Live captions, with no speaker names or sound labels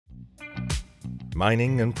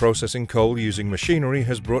Mining and processing coal using machinery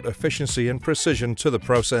has brought efficiency and precision to the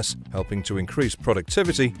process, helping to increase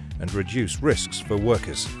productivity and reduce risks for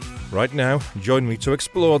workers. Right now, join me to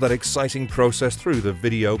explore that exciting process through the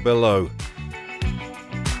video below.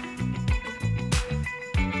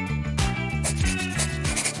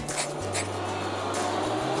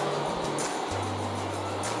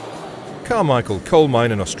 Carmichael coal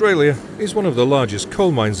mine in Australia is one of the largest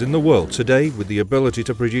coal mines in the world today, with the ability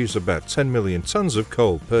to produce about 10 million tonnes of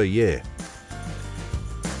coal per year.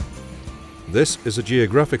 This is a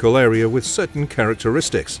geographical area with certain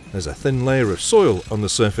characteristics. There's a thin layer of soil on the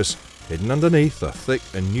surface, hidden underneath are thick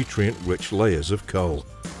and nutrient-rich layers of coal.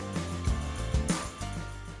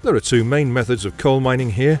 There are two main methods of coal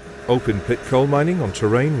mining here: open pit coal mining on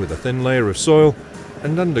terrain with a thin layer of soil,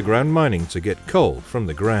 and underground mining to get coal from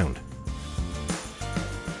the ground.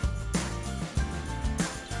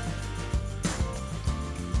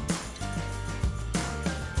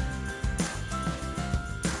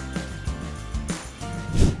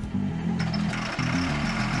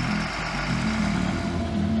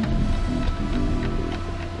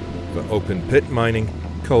 For open pit mining,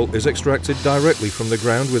 coal is extracted directly from the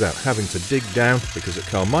ground without having to dig down, because at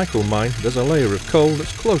Carmichael mine there's a layer of coal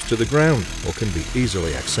that's close to the ground or can be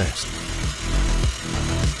easily accessed.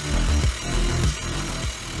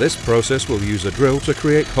 This process will use a drill to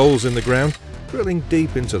create holes in the ground, drilling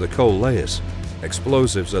deep into the coal layers.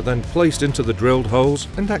 Explosives are then placed into the drilled holes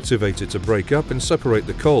and activated to break up and separate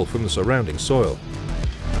the coal from the surrounding soil.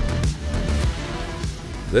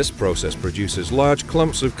 This process produces large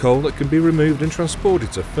clumps of coal that can be removed and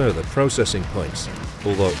transported to further processing points.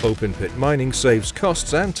 Although open pit mining saves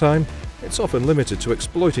costs and time, it's often limited to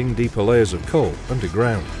exploiting deeper layers of coal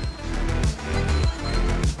underground.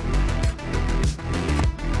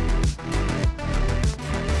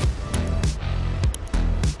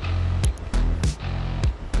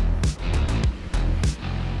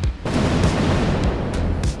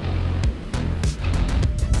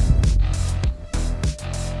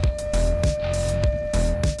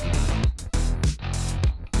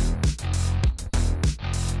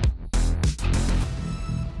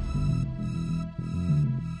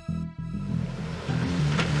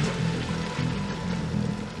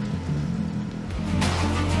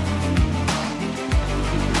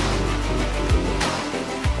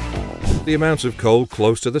 The amount of coal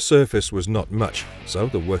close to the surface was not much, so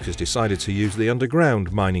the workers decided to use the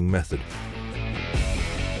underground mining method.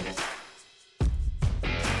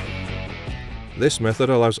 This method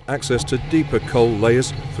allows access to deeper coal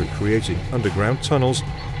layers through creating underground tunnels,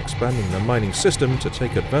 expanding the mining system to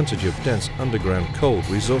take advantage of dense underground coal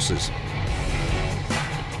resources.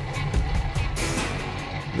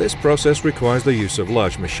 This process requires the use of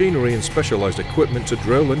large machinery and specialized equipment to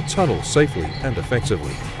drill and tunnel safely and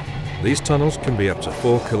effectively. These tunnels can be up to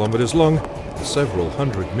 4 kilometers long and several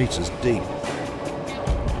hundred meters deep.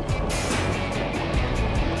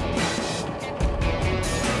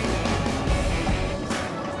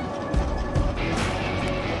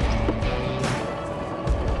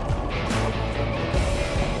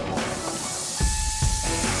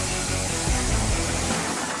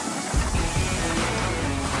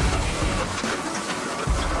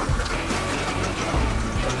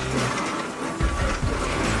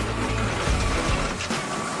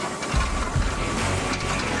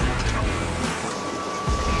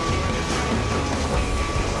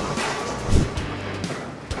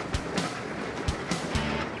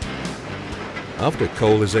 After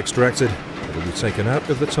coal is extracted, it will be taken out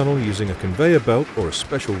of the tunnel using a conveyor belt or a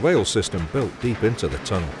special rail system built deep into the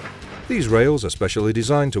tunnel. These rails are specially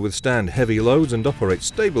designed to withstand heavy loads and operate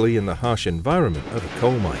stably in the harsh environment of a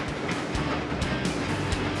coal mine.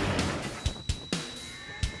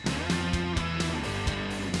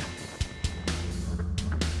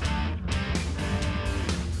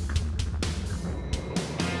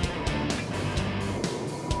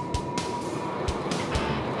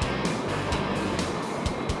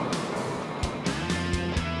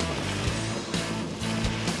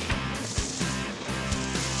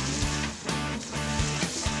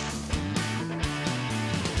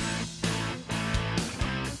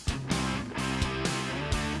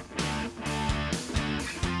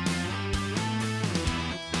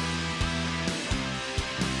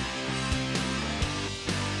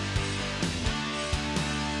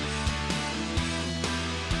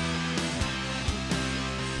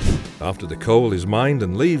 After the coal is mined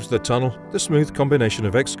and leaves the tunnel, the smooth combination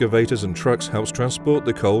of excavators and trucks helps transport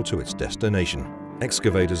the coal to its destination.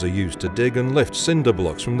 Excavators are used to dig and lift cinder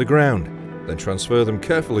blocks from the ground, then transfer them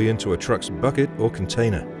carefully into a truck's bucket or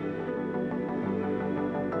container.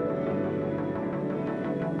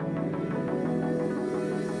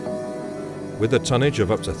 With a tonnage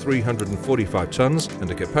of up to 345 tons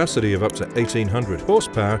and a capacity of up to 1800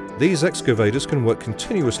 horsepower, these excavators can work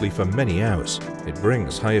continuously for many hours. It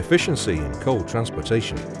brings high efficiency in coal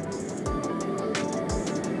transportation.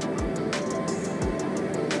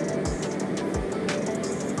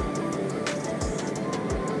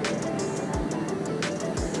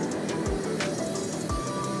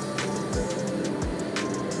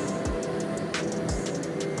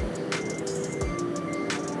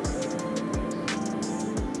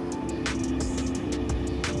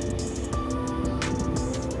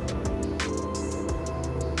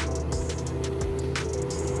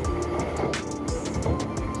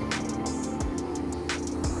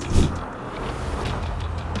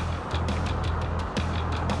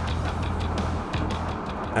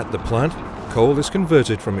 At the plant, coal is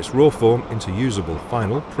converted from its raw form into usable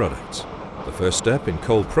final products. The first step in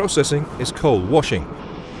coal processing is coal washing.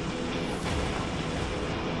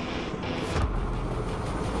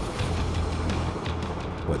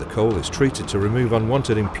 Where the coal is treated to remove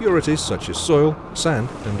unwanted impurities such as soil, sand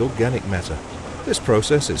and organic matter. This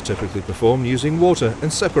process is typically performed using water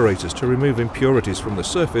and separators to remove impurities from the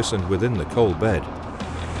surface and within the coal bed.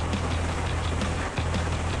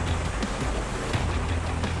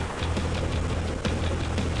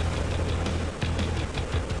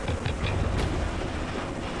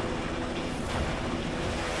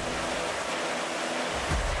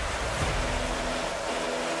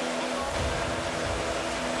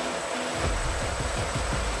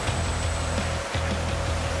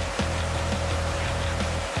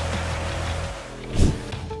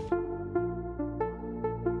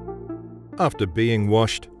 After being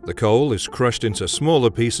washed, the coal is crushed into smaller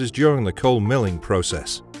pieces during the coal milling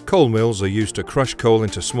process. Coal mills are used to crush coal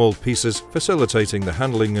into small pieces, facilitating the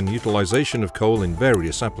handling and utilization of coal in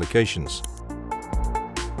various applications.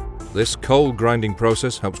 This coal grinding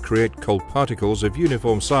process helps create coal particles of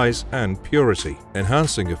uniform size and purity,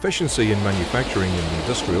 enhancing efficiency in manufacturing and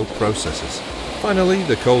industrial processes. Finally,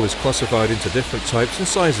 the coal is classified into different types and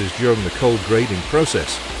sizes during the coal grading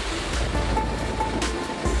process.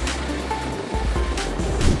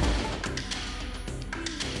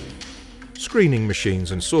 Screening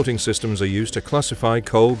machines and sorting systems are used to classify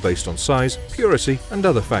coal based on size, purity and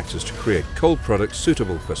other factors to create coal products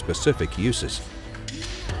suitable for specific uses.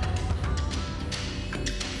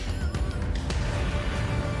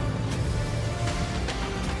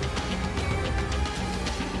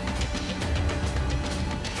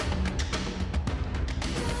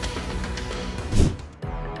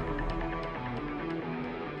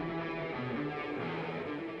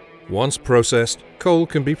 Once processed, coal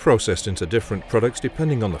can be processed into different products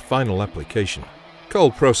depending on the final application. Coal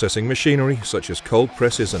processing machinery, such as coal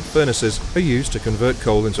presses and furnaces, are used to convert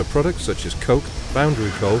coal into products such as coke, foundry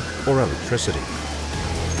coal, or electricity.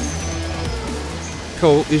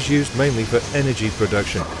 Coal is used mainly for energy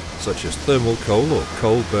production, such as thermal coal or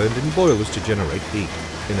coal burned in boilers to generate heat.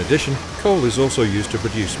 In addition, coal is also used to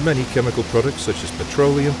produce many chemical products such as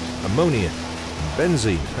petroleum, ammonia,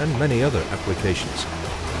 benzene, and many other applications.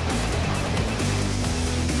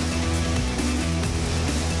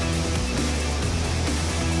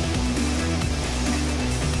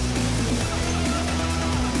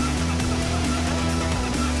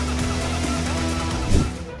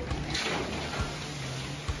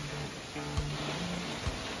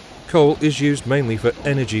 Coal is used mainly for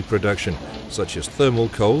energy production, such as thermal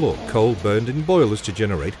coal or coal burned in boilers to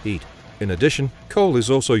generate heat. In addition, coal is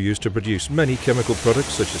also used to produce many chemical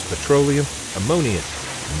products such as petroleum, ammonia,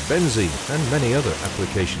 benzene, and many other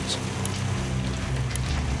applications.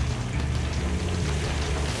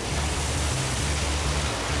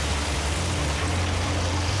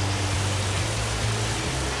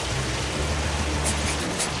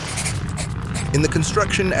 In the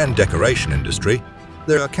construction and decoration industry,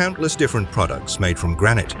 there are countless different products made from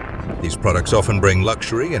granite. These products often bring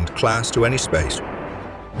luxury and class to any space.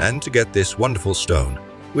 And to get this wonderful stone,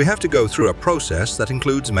 we have to go through a process that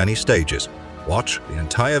includes many stages. Watch the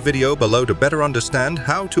entire video below to better understand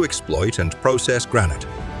how to exploit and process granite.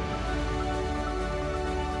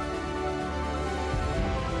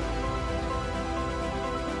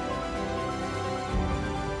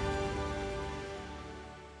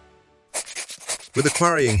 With a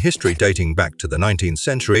quarrying history dating back to the 19th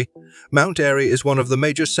century, Mount Airy is one of the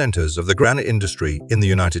major centers of the granite industry in the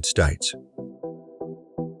United States.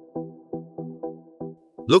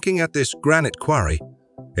 Looking at this granite quarry,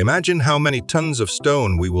 imagine how many tons of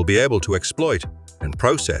stone we will be able to exploit and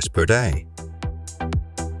process per day.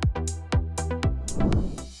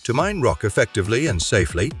 To mine rock effectively and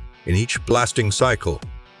safely, in each blasting cycle,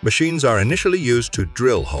 machines are initially used to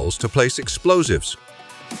drill holes to place explosives.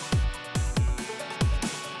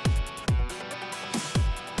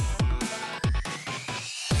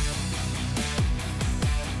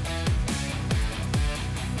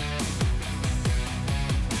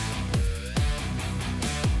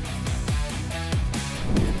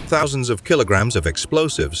 thousands of kilograms of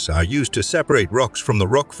explosives are used to separate rocks from the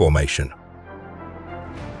rock formation.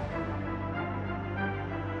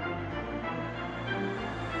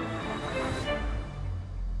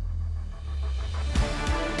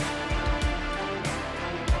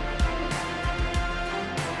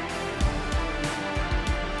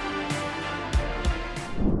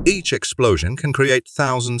 Each explosion can create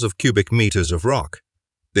thousands of cubic meters of rock.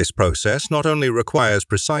 This process not only requires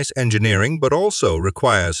precise engineering but also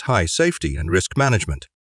requires high safety and risk management.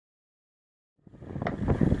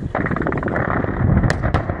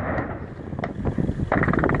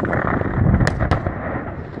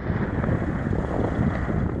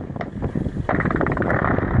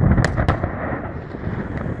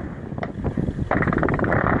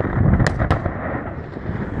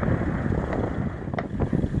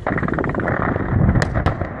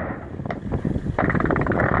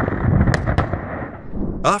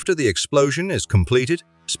 After the explosion is completed,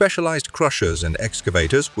 specialized crushers and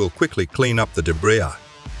excavators will quickly clean up the debris.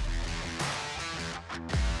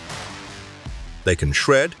 They can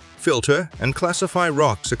shred, filter, and classify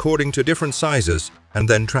rocks according to different sizes and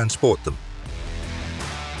then transport them.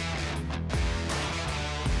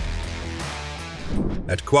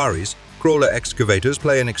 At quarries, crawler excavators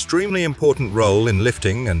play an extremely important role in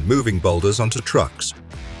lifting and moving boulders onto trucks.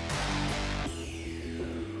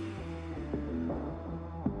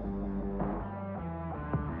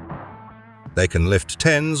 They can lift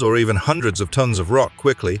tens or even hundreds of tons of rock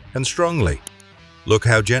quickly and strongly. Look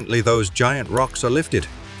how gently those giant rocks are lifted.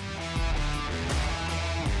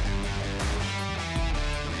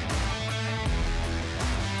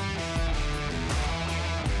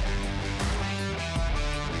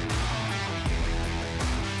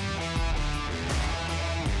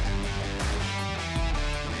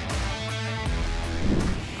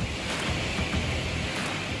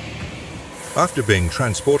 After being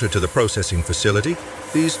transported to the processing facility,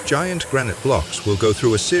 these giant granite blocks will go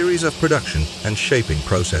through a series of production and shaping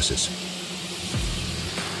processes.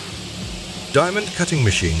 Diamond cutting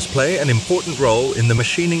machines play an important role in the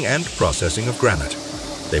machining and processing of granite.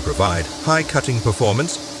 They provide high cutting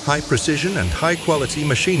performance, high precision, and high-quality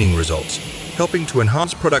machining results, helping to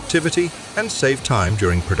enhance productivity and save time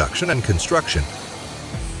during production and construction.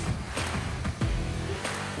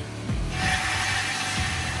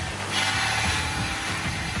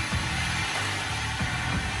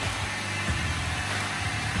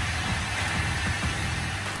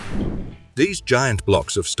 These giant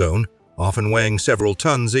blocks of stone, often weighing several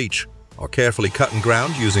tons each, are carefully cut and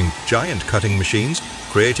ground using giant cutting machines,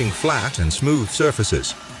 creating flat and smooth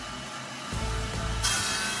surfaces.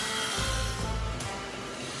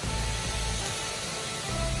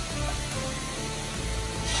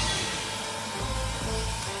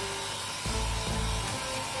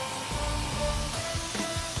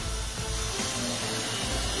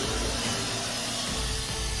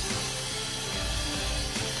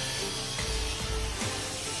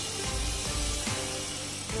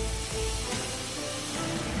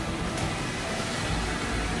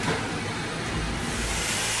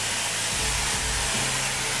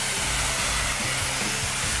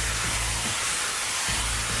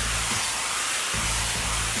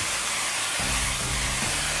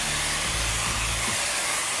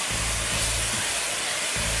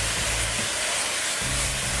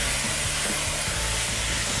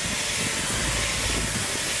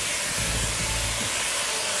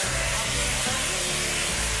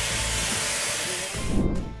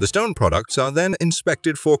 The stone products are then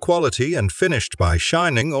inspected for quality and finished by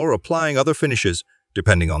shining or applying other finishes,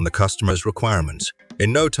 depending on the customer's requirements.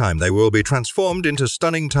 In no time, they will be transformed into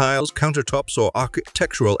stunning tiles, countertops, or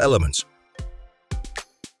architectural elements.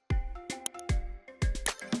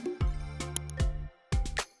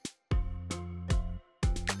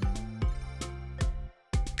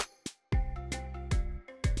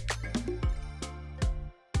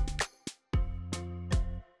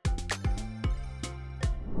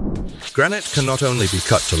 Granite can not only be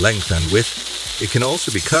cut to length and width, it can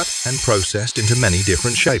also be cut and processed into many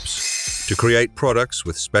different shapes. To create products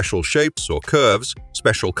with special shapes or curves,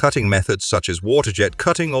 special cutting methods such as water jet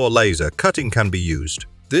cutting or laser cutting can be used.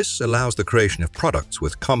 This allows the creation of products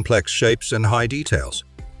with complex shapes and high details.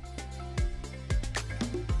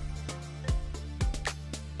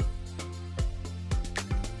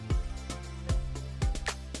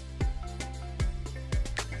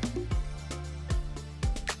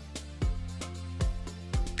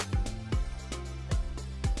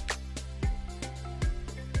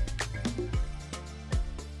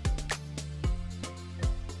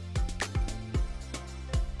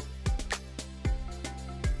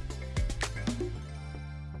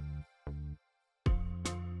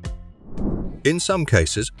 In some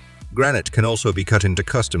cases, granite can also be cut into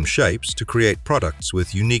custom shapes to create products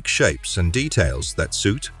with unique shapes and details that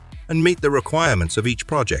suit and meet the requirements of each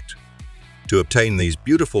project. To obtain these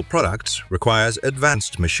beautiful products requires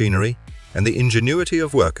advanced machinery and the ingenuity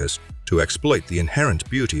of workers to exploit the inherent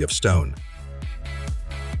beauty of stone.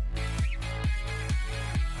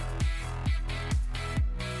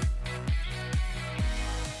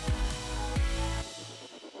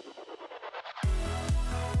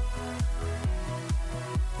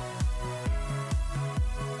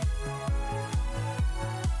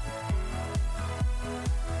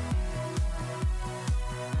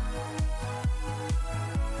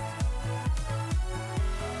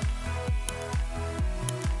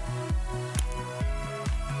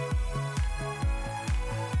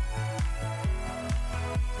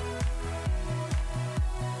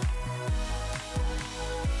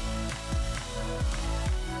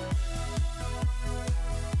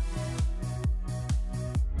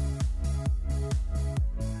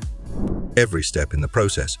 Every step in the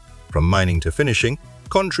process, from mining to finishing,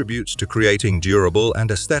 contributes to creating durable and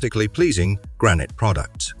aesthetically pleasing granite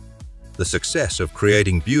products. The success of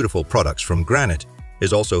creating beautiful products from granite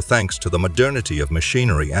is also thanks to the modernity of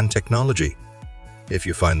machinery and technology. If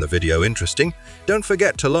you find the video interesting, don't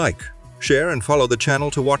forget to like, share and follow the channel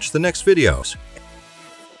to watch the next videos.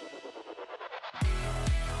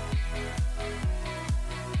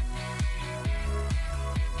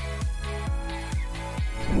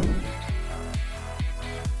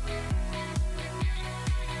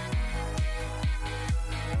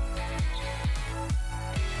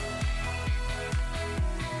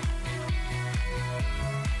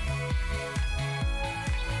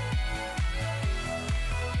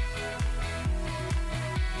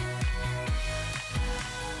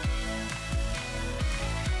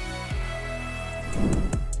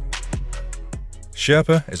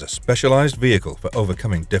 Sherpa is a specialized vehicle for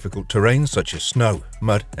overcoming difficult terrain such as snow,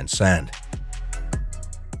 mud and sand.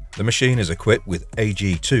 The machine is equipped with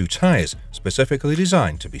AG2 tires, specifically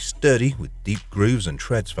designed to be sturdy with deep grooves and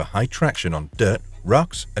treads for high traction on dirt,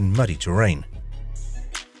 rocks and muddy terrain.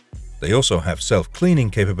 They also have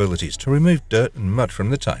self-cleaning capabilities to remove dirt and mud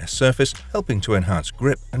from the tire surface, helping to enhance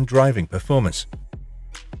grip and driving performance.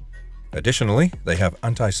 Additionally, they have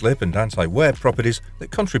anti-slip and anti-wear properties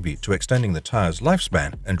that contribute to extending the tire's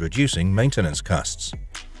lifespan and reducing maintenance costs.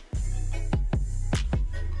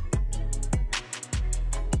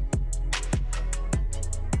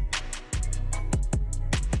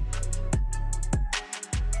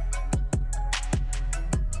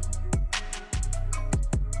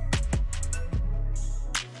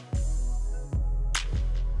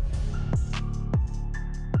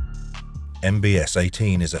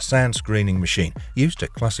 MBS-18 is a sand screening machine used to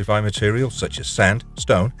classify materials such as sand,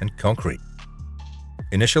 stone and concrete.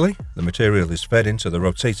 Initially, the material is fed into the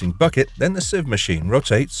rotating bucket, then the sieve machine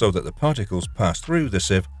rotates so that the particles pass through the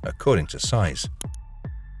sieve according to size.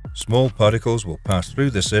 Small particles will pass through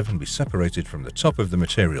the sieve and be separated from the top of the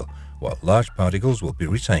material, while large particles will be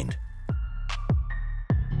retained.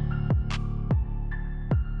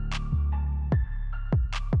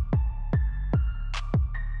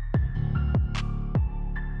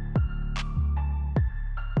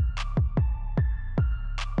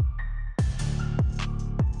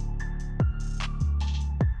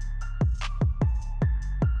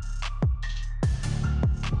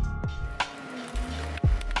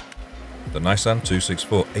 The Nissan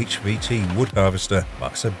 264 HVT wood harvester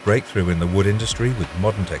marks a breakthrough in the wood industry with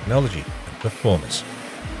modern technology and performance.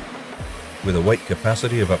 With a weight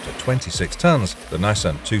capacity of up to 26 tons, the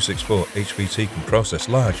Nissan 264 HVT can process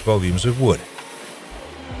large volumes of wood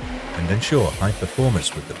and ensure high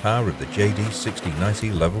performance with the power of the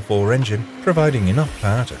JD6090 Level 4 engine, providing enough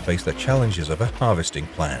power to face the challenges of a harvesting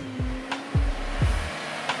plan.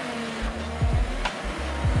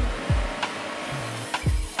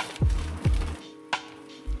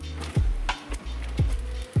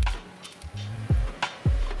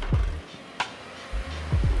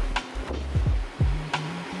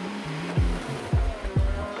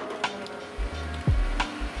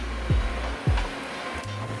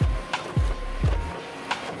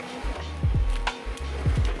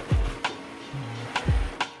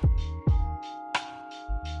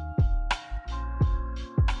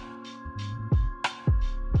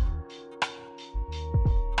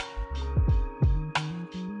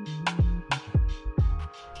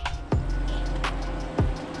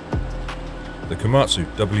 The Komatsu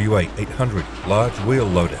WA800 large wheel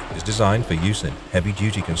loader is designed for use in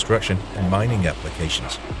heavy-duty construction and mining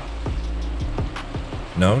applications.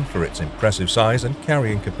 Known for its impressive size and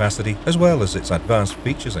carrying capacity, as well as its advanced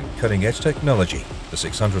features and cutting-edge technology, the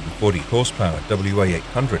 640 horsepower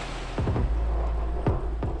WA800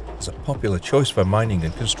 is a popular choice for mining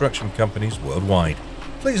and construction companies worldwide.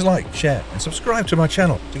 Please like, share and subscribe to my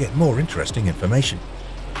channel to get more interesting information.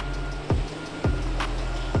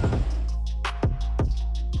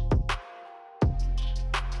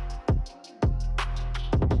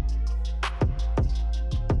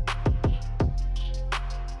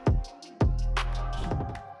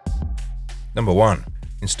 Number 1.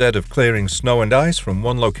 Instead of clearing snow and ice from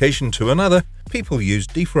one location to another, people use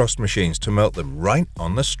defrost machines to melt them right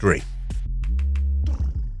on the street.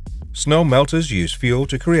 Snow melters use fuel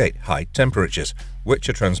to create high temperatures, which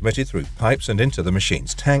are transmitted through pipes and into the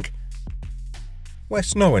machine's tank, where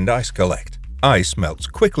snow and ice collect. Ice melts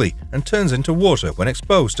quickly and turns into water when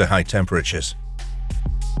exposed to high temperatures.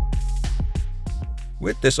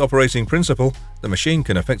 With this operating principle, the machine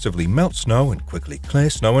can effectively melt snow and quickly clear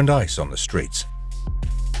snow and ice on the streets.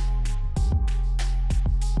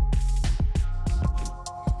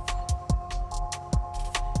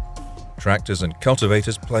 Tractors and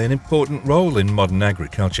cultivators play an important role in modern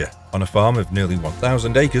agriculture. On a farm of nearly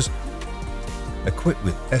 1,000 acres, equipped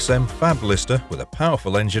with SM Fab Lister with a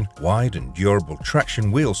powerful engine, wide and durable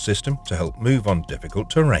traction wheel system to help move on difficult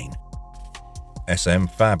terrain. SM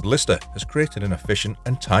Fab Lister has created an efficient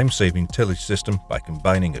and time-saving tillage system by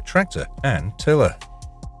combining a tractor and tiller.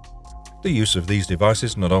 The use of these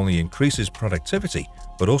devices not only increases productivity,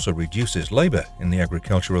 but also reduces labor in the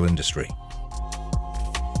agricultural industry.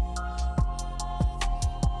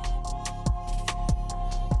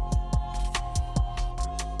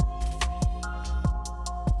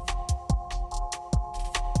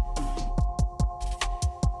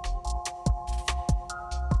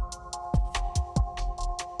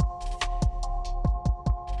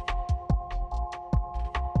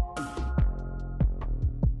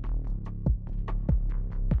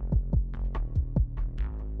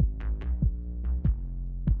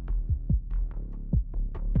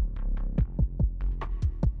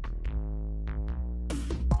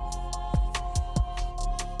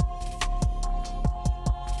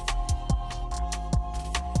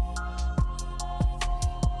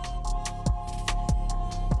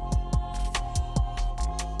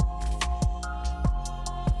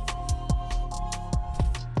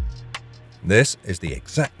 This is the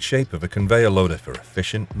exact shape of a conveyor loader for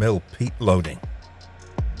efficient mill peat loading.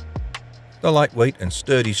 The lightweight and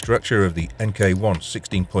sturdy structure of the NK1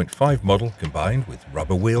 16.5 model combined with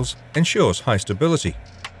rubber wheels ensures high stability,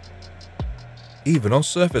 even on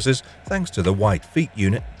surfaces thanks to the wide feet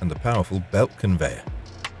unit and the powerful belt conveyor.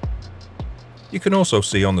 You can also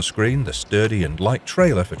see on the screen the sturdy and light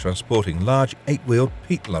trailer for transporting large 8-wheeled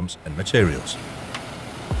peat lumps and materials.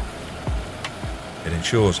 It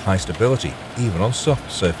ensures high stability even on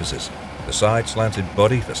soft surfaces. The side-slanted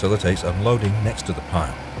body facilitates unloading next to the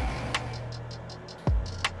pile.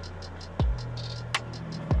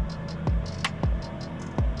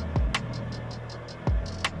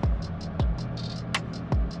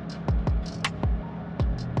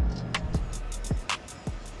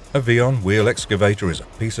 A Vion wheel excavator is a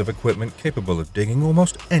piece of equipment capable of digging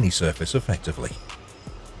almost any surface effectively.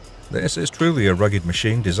 This is truly a rugged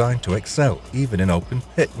machine designed to excel even in open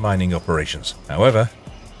pit mining operations. However,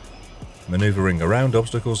 maneuvering around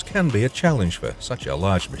obstacles can be a challenge for such a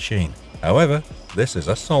large machine. However, this is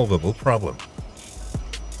a solvable problem.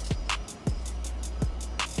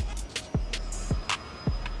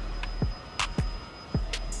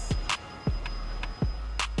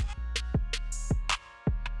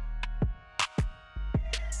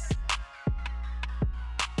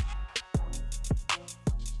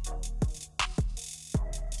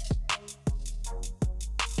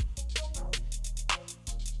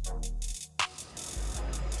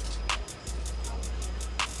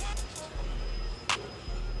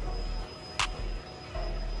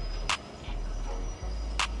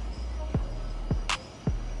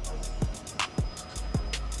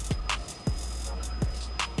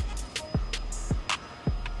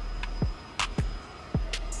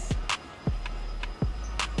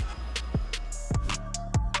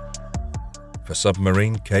 For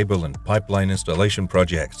submarine, cable and pipeline installation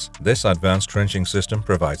projects, this advanced trenching system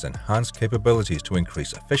provides enhanced capabilities to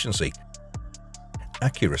increase efficiency,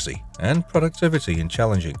 accuracy and productivity in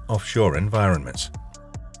challenging offshore environments.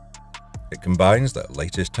 It combines the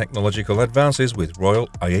latest technological advances with Royal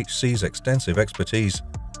IHC's extensive expertise.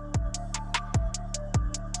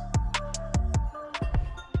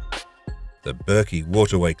 The Berkey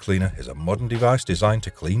Waterway Cleaner is a modern device designed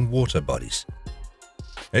to clean water bodies.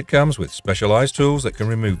 It comes with specialized tools that can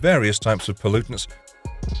remove various types of pollutants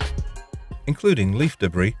including leaf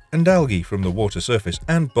debris and algae from the water surface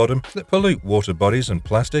and bottom that pollute water bodies and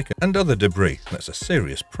plastic and other debris. That's a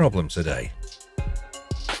serious problem today.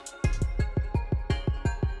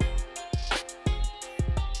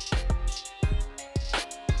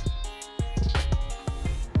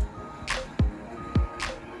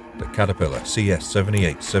 The Caterpillar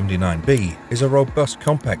CS7879B is a robust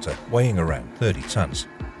compactor weighing around 30 tons.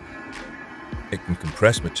 It can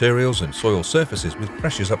compress materials and soil surfaces with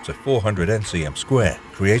pressures up to 400 ncm square,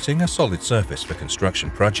 creating a solid surface for construction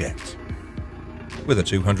projects. With a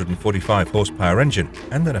 245 horsepower engine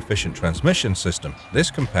and an efficient transmission system, this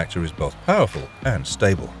compactor is both powerful and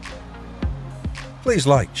stable. Please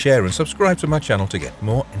like, share and subscribe to my channel to get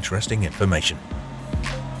more interesting information.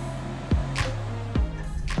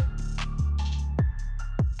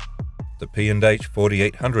 The P&H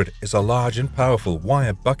 4800 is a large and powerful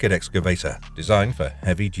wire bucket excavator designed for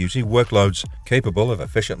heavy-duty workloads, capable of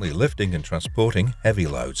efficiently lifting and transporting heavy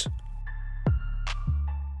loads.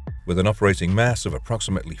 With an operating mass of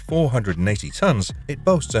approximately 480 tons, it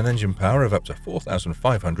boasts an engine power of up to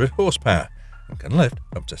 4,500 horsepower and can lift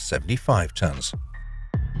up to 75 tons.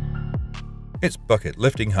 Its bucket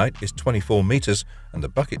lifting height is 24 meters and the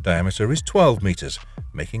bucket diameter is 12 meters,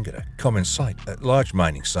 making it a common sight at large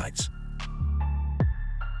mining sites.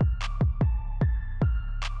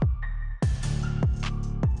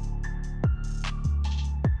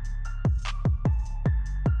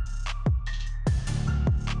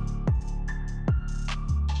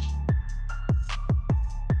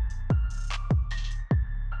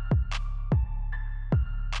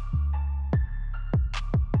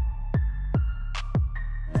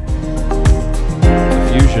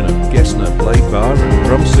 Of blade bar and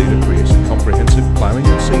drum seeder creates a comprehensive ploughing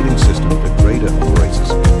and seeding system for grader operators.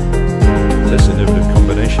 This innovative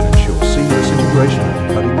combination ensures seamless integration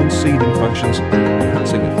of cutting and seeding functions,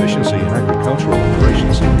 enhancing efficiency in agricultural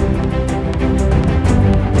operations.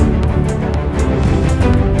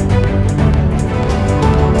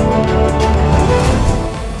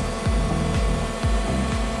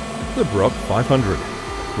 The Brock 500.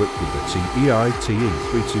 Equipped with the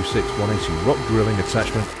TEI-TE326180 rock drilling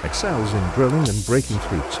attachment, excels in drilling and breaking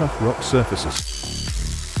through tough rock surfaces.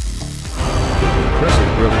 With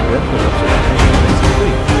impressive drilling depth of up to 180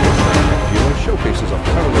 feet, this duo showcases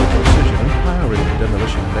unparalleled precision and power in the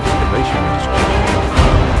demolition and excavation industry.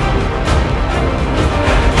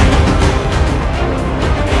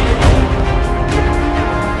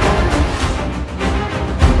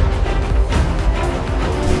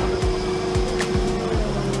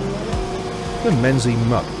 The Menzie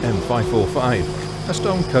Muck M545, a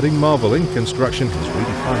stone cutting marvel in construction, is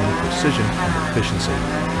redefining precision and efficiency.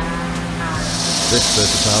 This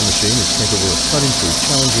versatile machine is capable of cutting through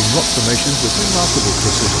challenging rock formations with remarkable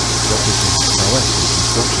precision, showcasing its prowess in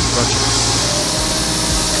construction projects.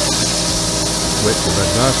 Equipped with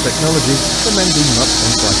advanced technology, the Menzie Muck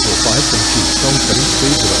M545 can achieve stone cutting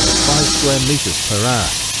speeds of up to 5 square meters per hour.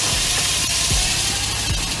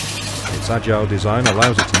 Its agile design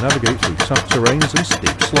allows it to navigate through tough terrains and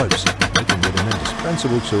steep slopes, making it an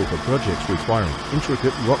indispensable tool for projects requiring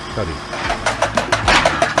intricate rock cutting.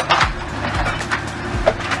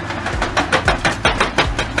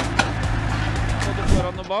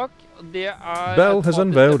 Bell has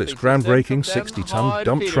unveiled its groundbreaking 60-ton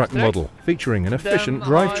dump truck model, featuring an efficient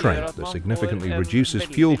drivetrain that significantly reduces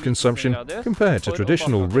fuel consumption compared to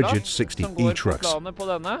traditional rigid 60E trucks.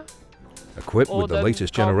 Equipped with the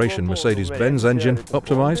latest generation Mercedes-Benz engine,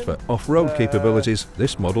 optimized for off-road capabilities,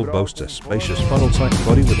 this model boasts a spacious funnel-type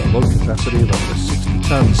body with a load capacity of up to 60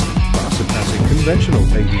 tons, far surpassing conventional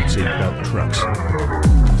ADT belt trucks.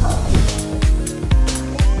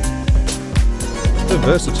 The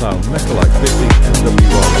versatile Mechalite 50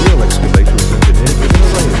 MWR wheel excavator is engineered with an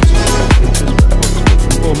array of features for optimal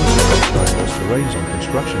performance across diverse terrains on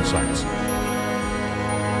construction sites.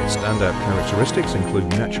 Its standout characteristics include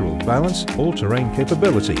natural balance, all-terrain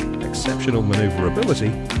capability, exceptional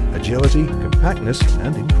maneuverability, agility, compactness,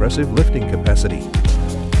 and impressive lifting capacity.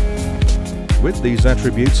 With these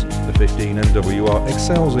attributes, the 15 MWR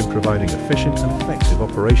excels in providing efficient and effective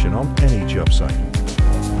operation on any job site.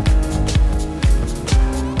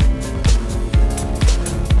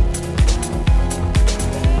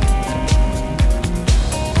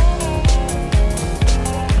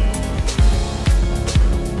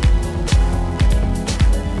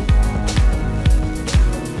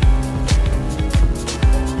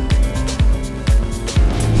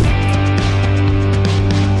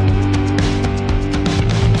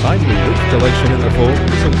 Timely leaf installation in the fall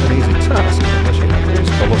isn't an easy task unless you have these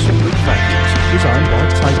colossal leaf vacuums designed by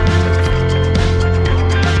Titan.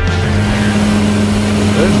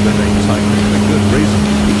 earned the name Titan for a good reason.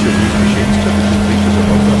 Each of these machines typically features a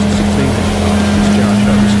robust 16-inch arch discharge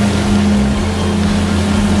hose.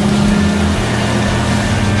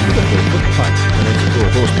 With a 4-foot pipe, an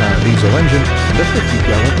 84 horsepower diesel engine, and a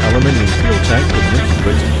 50-gallon aluminium fuel tank with an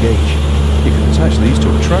integrated gauge. You can attach these to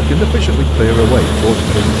a truck and efficiently clear away important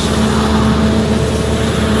business.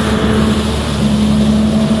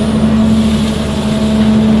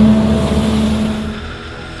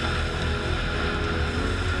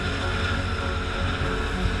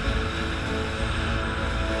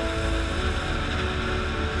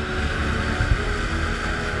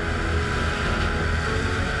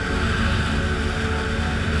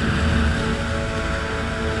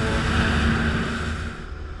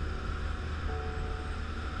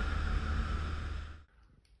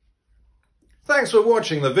 Thanks for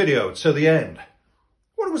watching the video to the end.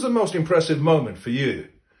 What was the most impressive moment for you?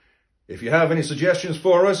 If you have any suggestions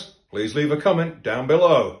for us, please leave a comment down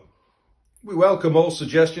below. We welcome all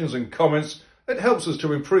suggestions and comments. It helps us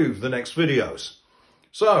to improve the next videos.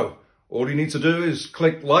 So, all you need to do is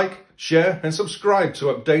click like, share and subscribe to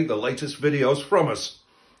update the latest videos from us.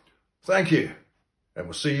 Thank you, and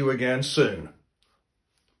we'll see you again soon.